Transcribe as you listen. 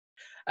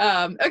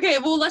Okay,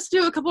 well, let's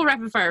do a couple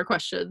rapid fire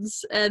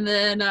questions, and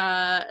then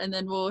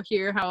we'll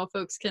hear how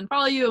folks can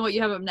follow you and what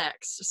you have up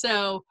next.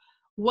 So,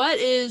 what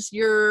is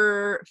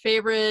your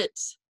favorite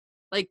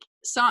like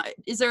song?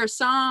 Is there a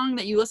song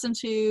that you listen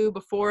to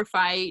before a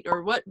fight,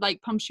 or what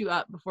like pumps you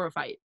up before a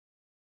fight?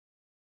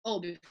 Oh,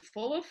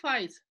 before a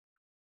fight.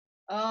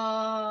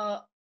 Uh,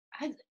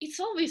 it's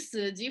always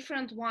a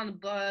different one,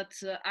 but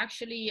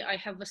actually, I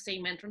have the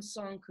same entrance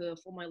song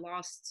for my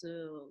last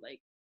like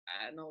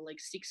I don't know, like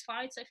 6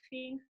 fights, I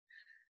think.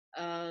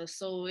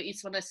 So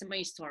it's Vanessa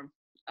May Storm.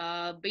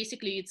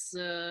 Basically, it's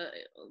the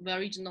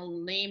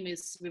original name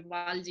is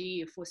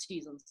Vivaldi Four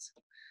Seasons.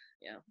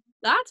 Yeah.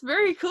 That's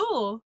very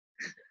cool.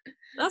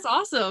 That's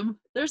awesome.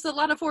 There's a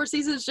lot of Four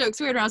Seasons jokes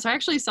going around. So I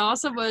actually saw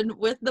someone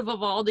with the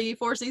Vivaldi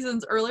Four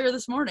Seasons earlier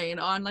this morning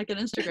on like an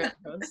Instagram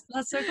post.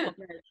 That's so cool.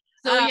 Right.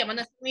 So yeah,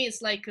 Vanessa May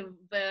is like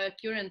the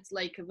current,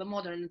 like the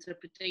modern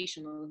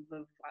interpretation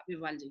of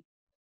Vivaldi.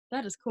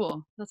 That is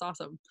cool. That's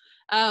awesome.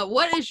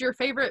 What is your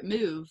favorite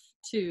move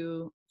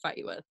to fight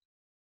you with?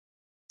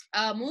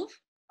 Move.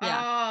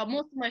 Yeah.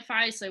 Most of my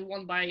fights I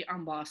won by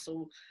armbar,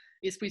 so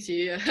it's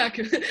pretty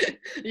accurate.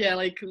 Yeah,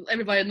 like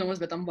everybody knows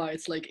that armbar.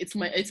 It's like it's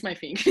my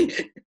thing.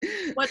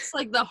 What's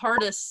like the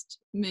hardest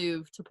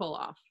move to pull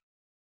off?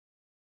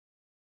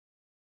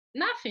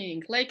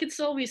 Nothing. Like it's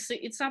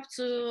up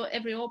to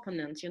every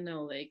opponent. You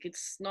know, like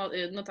it's not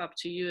up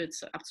to you.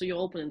 It's up to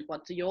your opponent.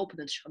 What your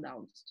opponent should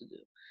down to do.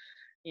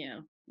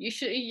 Yeah, you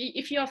should.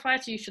 If you're a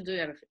fighter, you should do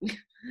everything.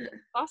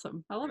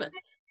 Awesome. I love it.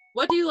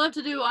 What do you love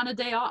to do on a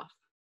day off?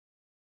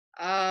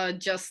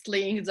 Just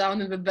laying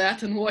down in the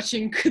bed and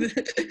watching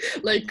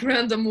like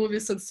random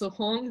movies and so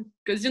on.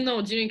 Because you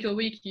know, during a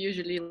week,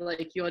 usually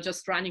like you're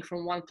just running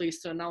from one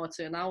place to an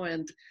hour,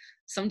 and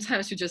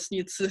sometimes you just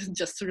need to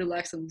just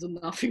relax and do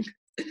nothing.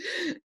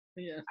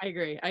 Yeah. I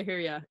agree. I hear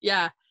you.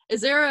 Yeah.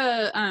 Is there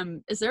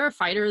a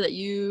fighter that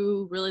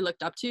you really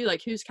looked up to?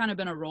 Like who's kind of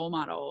been a role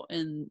model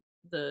in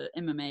the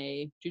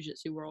MMA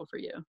jiu-jitsu world for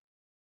you?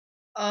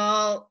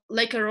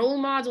 Like a role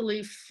model,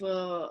 if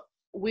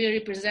we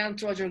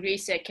represent Roger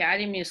Gracie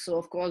Academy, so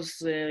of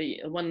course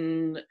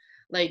when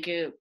like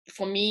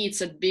for me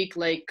it's a big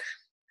like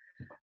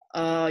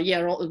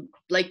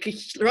like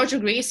Roger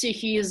Gracie,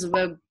 he is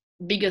the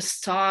biggest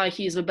star,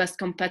 he is the best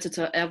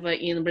competitor ever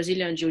in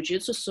Brazilian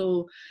jiu-jitsu,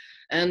 so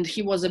and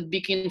he was a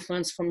big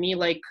influence for me,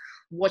 like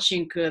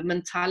watching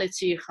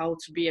mentality, how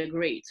to be a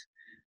great.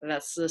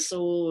 That's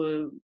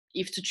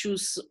if to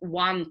choose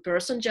one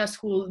person just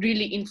who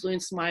really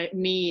influenced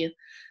me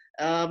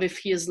with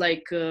his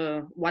like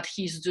what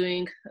he's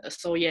doing,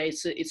 so yeah,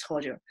 it's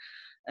Roger.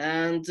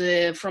 And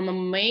from a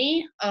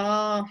May,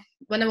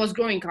 when I was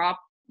growing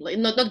up, like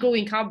not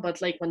growing up, but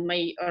like when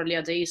my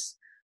earlier days,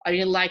 I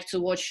really like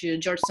to watch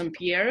George St.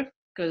 Pierre,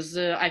 because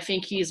I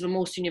think he is the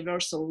most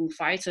universal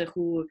fighter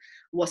who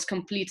was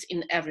complete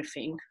in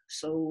everything.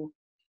 So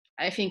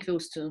I think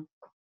those two.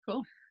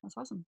 Cool. That's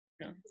awesome.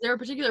 Yeah. Is there a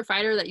particular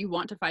fighter that you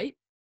want to fight?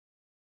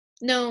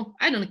 No,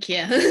 I don't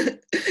care.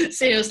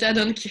 Seriously, I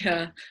don't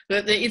care.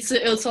 But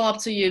it's all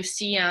up to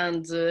UFC,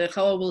 and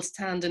how I will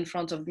stand in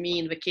front of me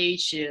in the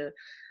cage,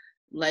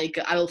 like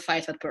I will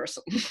fight that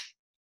person.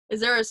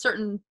 Is there a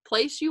certain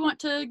place you want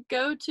to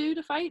go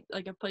to fight?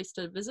 Like a place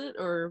to visit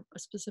or a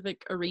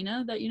specific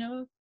arena that you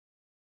know of?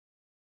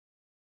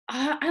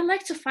 I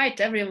like to fight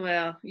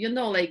everywhere. You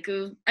know, like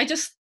I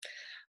just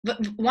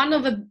one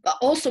of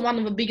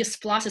the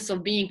biggest pluses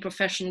of being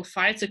professional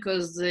fighter,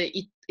 because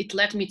it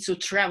led me to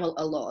travel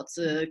a lot,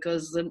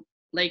 because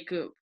like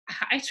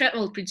I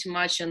travel pretty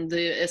much, and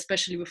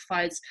especially with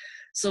fights.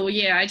 So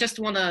yeah, I just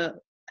wanna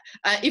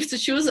if to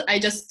choose, I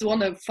just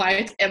want to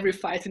fight every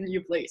fight in a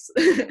new place.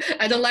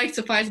 I don't like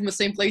to fight in the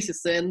same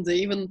places, and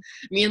even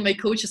me and my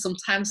coaches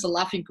sometimes are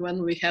laughing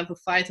when we have a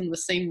fight in the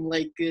same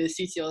like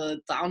city or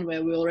town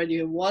where we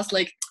already was.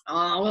 Like, we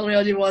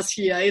already was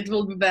here. It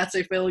will be better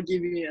if they'll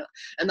give me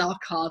another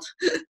card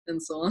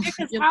and so on.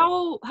 Because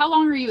how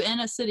long are you in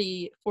a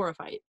city for a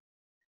fight?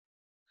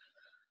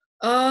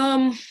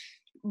 Um,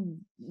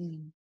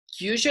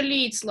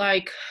 usually it's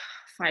like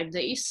 5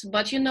 days,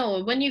 but you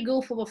know, when you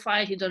go for a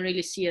fight, you don't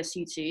really see a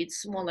city.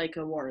 It's more like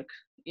a work,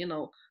 you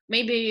know.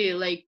 Maybe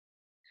like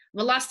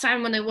the last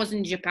time when I was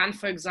in Japan,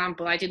 for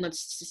example, I did not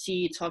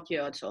see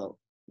Tokyo at all.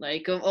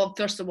 Like,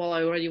 first of all,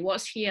 I already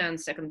was here, and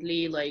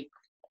secondly, like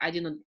I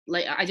didn't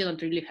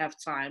really have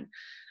time.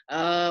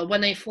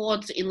 When I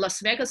fought in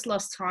Las Vegas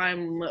last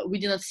time, we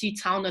did not see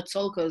town at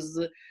all,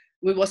 because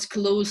we was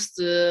closed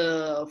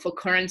for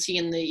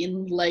quarantine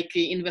in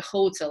the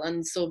hotel,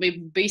 and so they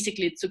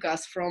basically took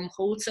us from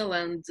hotel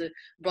and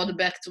brought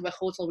back to the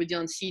hotel. We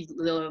didn't see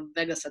the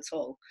Vegas at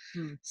all.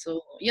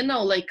 So you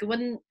know, like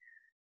when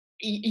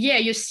yeah,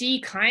 you see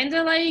kind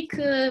of like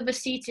the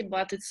city,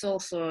 but it's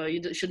also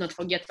should not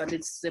forget that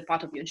it's a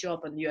part of your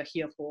job and you are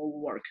here for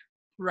work.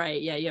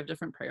 Right. Yeah, you have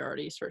different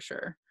priorities for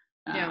sure.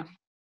 Yeah.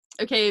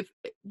 Okay,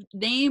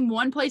 name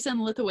one place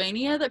in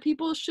Lithuania that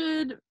people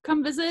should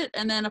come visit,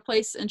 and then a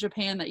place in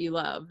Japan that you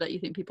love that you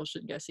think people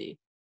should go see.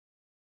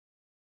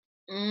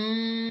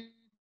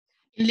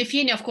 In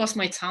Lithuania, of course,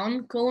 my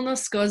town,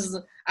 Kaunas, because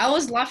I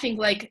was laughing,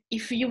 like,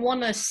 if you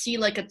want to see,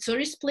 like, a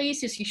tourist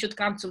places, you should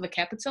come to the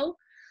capital,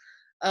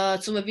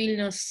 to the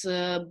Vilnius,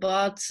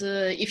 but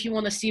if you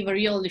want to see the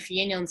real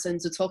Lithuanians and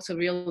to talk to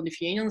real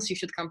Lithuanians, you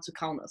should come to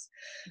Kaunas.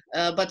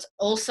 But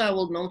also I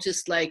will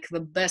notice, like,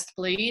 the best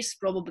place,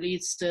 probably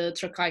it's the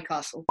Trakai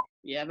Castle.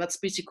 Yeah, that's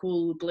pretty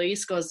cool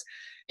place, because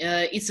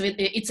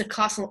it's a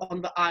castle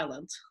on the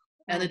island,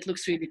 and it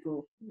looks really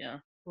cool. Yeah.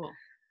 Cool.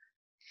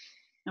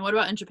 And what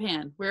about in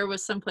Japan? Where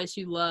was some place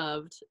you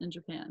loved in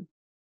Japan?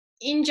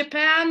 In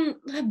Japan,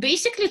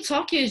 basically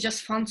Tokyo is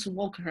just fun to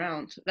walk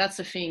around. That's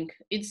the thing.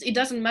 It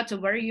doesn't matter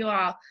where you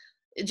are.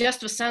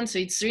 Just the sense,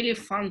 it's really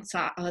fun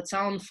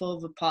town for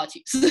the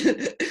parties.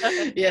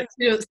 Yeah,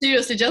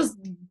 seriously, just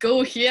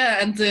go here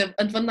and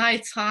at the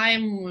night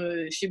time,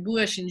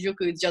 Shibuya,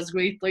 Shinjuku, it's just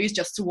great place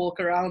just to walk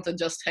around and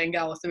just hang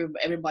out with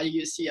everybody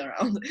you see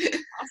around.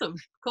 Awesome,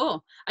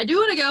 cool. I do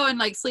want to go and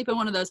like sleep in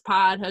one of those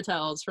pod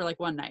hotels for like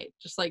one night,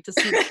 just like to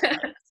see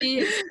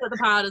what the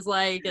pod is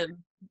like and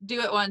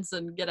do it once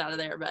and get out of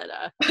there. But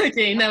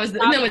okay, never do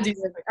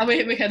that. I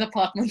mean, we had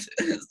apartment.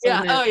 So,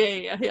 yeah. Oh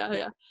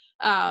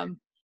yeah.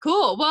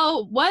 Cool.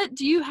 Well, what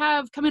do you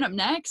have coming up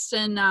next?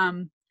 And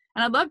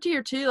I'd love to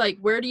hear too, like,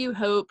 where do you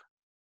hope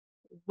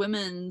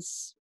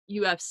women's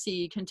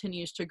UFC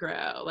continues to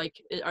grow?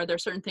 Like, are there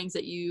certain things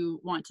that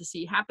you want to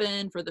see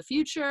happen for the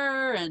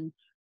future and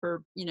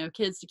for, you know,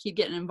 kids to keep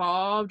getting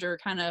involved, or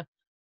kind of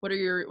what are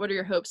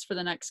your hopes for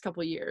the next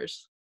couple of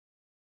years?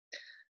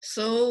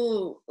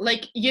 So,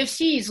 like,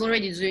 UFC is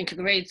already doing a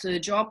great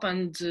job,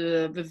 and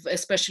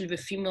especially with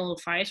female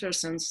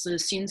fighters. And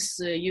since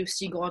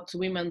UFC got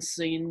women's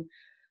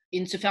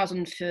in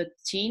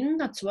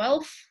 2013 or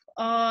 12,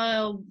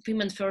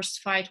 women's first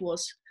fight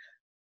was,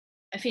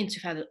 I think,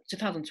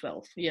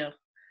 2012. Yeah.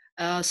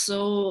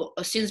 So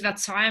since that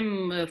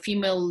time,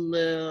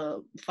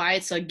 female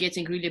fights are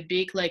getting really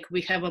big. Like,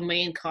 we have a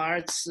main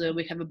cards,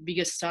 we have a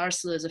biggest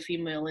stars as a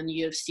female in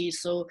UFC.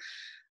 So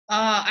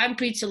I'm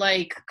pretty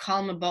like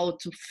calm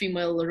about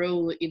female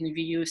role in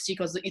the UFC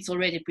because it's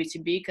already pretty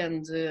big,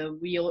 and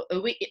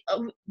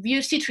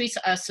UFC treats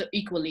us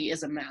equally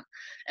as a man,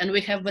 and we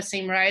have the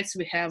same rights,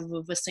 we have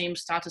the same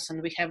status,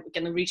 and we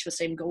can reach the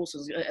same goals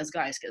as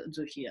guys can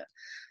do here.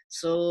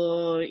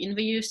 So in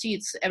the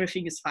UFC,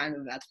 everything is fine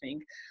with that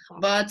thing.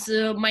 But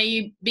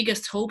my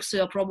biggest hopes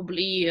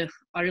probably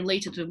are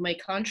related to my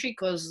country,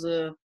 because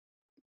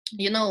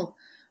you know,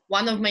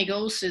 one of my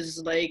goals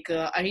is like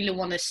I really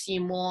want to see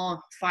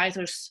more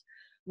fighters.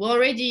 We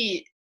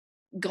already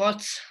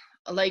got,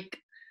 like,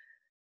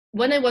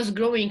 when I was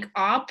growing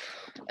up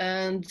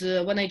and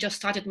when I just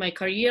started my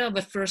career,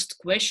 the first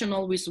question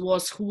always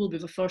was who will be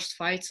the first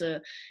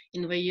fighter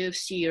in the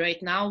UFC.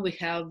 Right now we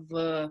have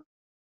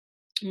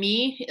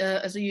me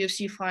as a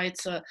UFC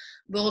fighter.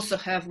 We also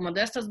have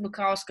Modestas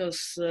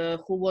Bukauskas,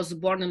 who was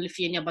born in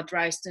Lithuania but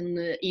raised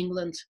in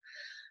England.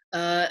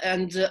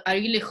 And I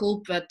really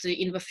hope that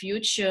in the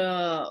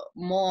future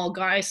more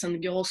guys and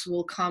girls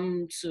will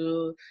come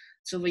to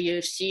the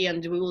UFC,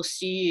 and we will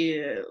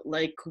see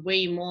like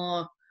way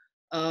more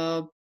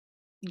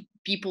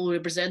people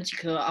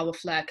representing our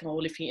flag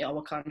and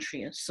our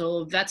country.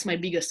 So that's my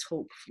biggest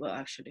hope,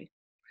 actually.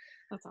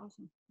 That's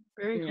awesome.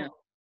 Very cool.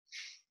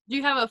 Do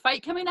you have a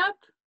fight coming up?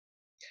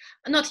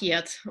 Not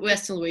yet. We're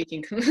still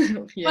waiting.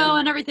 Yeah. Well,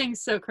 and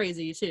everything's so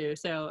crazy too.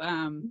 So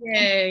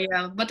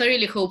yeah. But I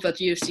really hope that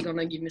UFC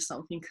gonna give me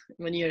something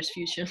in the near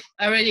future.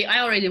 I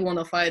already want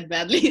to fight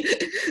badly.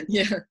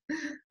 Yeah.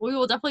 We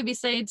will definitely be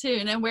staying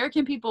tuned. And where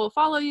can people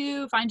follow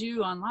you, find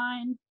you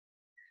online?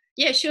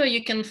 Yeah, sure.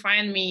 You can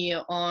find me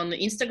on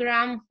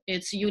Instagram.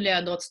 It's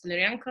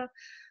Julija.Stoliarenko.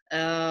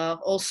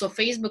 Also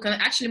Facebook,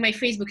 and actually my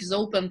Facebook is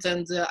opened,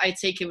 and I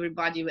take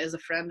everybody as a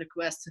friend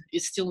request.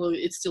 It's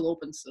still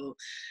open, so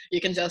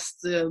you can just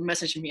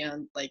message me,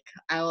 and like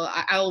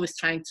I always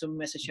trying to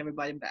message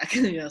everybody back.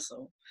 Yeah,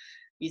 so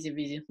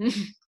easy.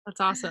 That's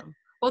awesome.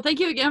 Well, thank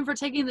you again for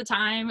taking the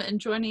time and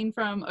joining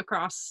from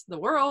across the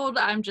world.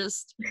 I'm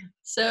just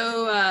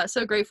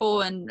so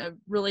grateful, and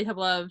really have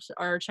loved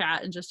our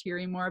chat and just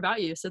hearing more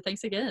about you. So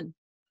thanks again.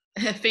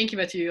 Thank you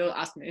that you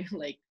asked me.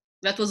 Like,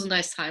 that was a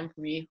nice time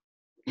for me.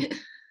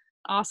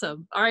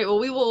 Awesome. All right. Well,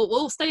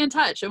 we'll stay in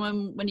touch,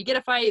 and when you get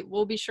a fight,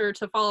 we'll be sure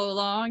to follow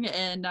along.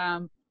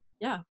 And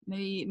yeah,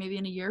 maybe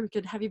in a year we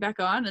could have you back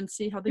on and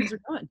see how things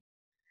are going.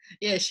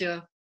 Yeah,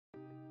 sure.